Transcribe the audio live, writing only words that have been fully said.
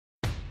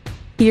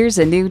Here's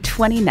a new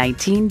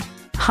 2019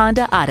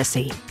 Honda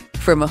Odyssey.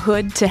 From a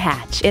hood to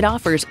hatch, it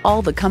offers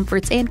all the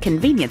comforts and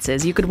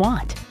conveniences you could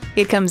want.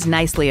 It comes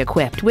nicely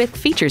equipped with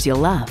features you'll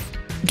love: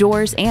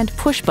 doors and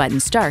push-button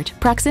start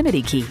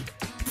proximity key,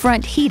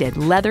 front heated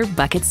leather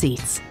bucket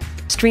seats,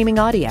 streaming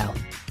audio,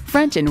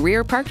 front and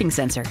rear parking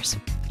sensors,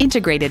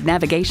 integrated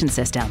navigation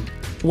system,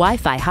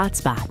 Wi-Fi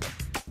hotspot,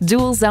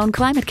 dual zone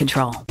climate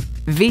control,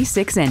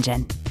 V6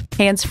 engine,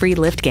 hands-free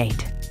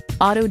liftgate,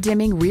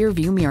 auto-dimming rear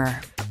view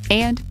mirror,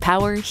 and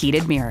power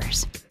heated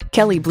mirrors.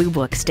 Kelley Blue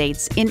Book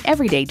states, in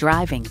everyday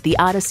driving, the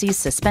Odyssey's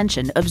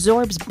suspension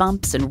absorbs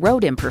bumps and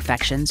road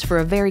imperfections for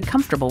a very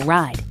comfortable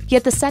ride,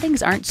 yet the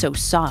settings aren't so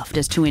soft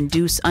as to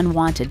induce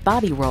unwanted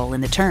body roll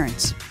in the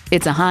turns.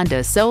 It's a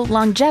Honda, so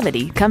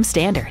longevity comes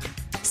standard.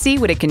 See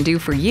what it can do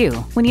for you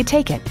when you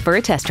take it for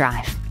a test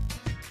drive.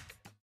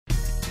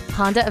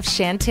 Honda of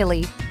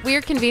Chantilly.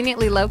 We're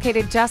conveniently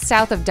located just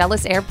south of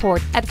Dulles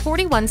Airport at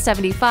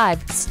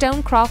 4175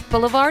 Stonecroft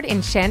Boulevard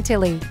in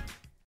Chantilly.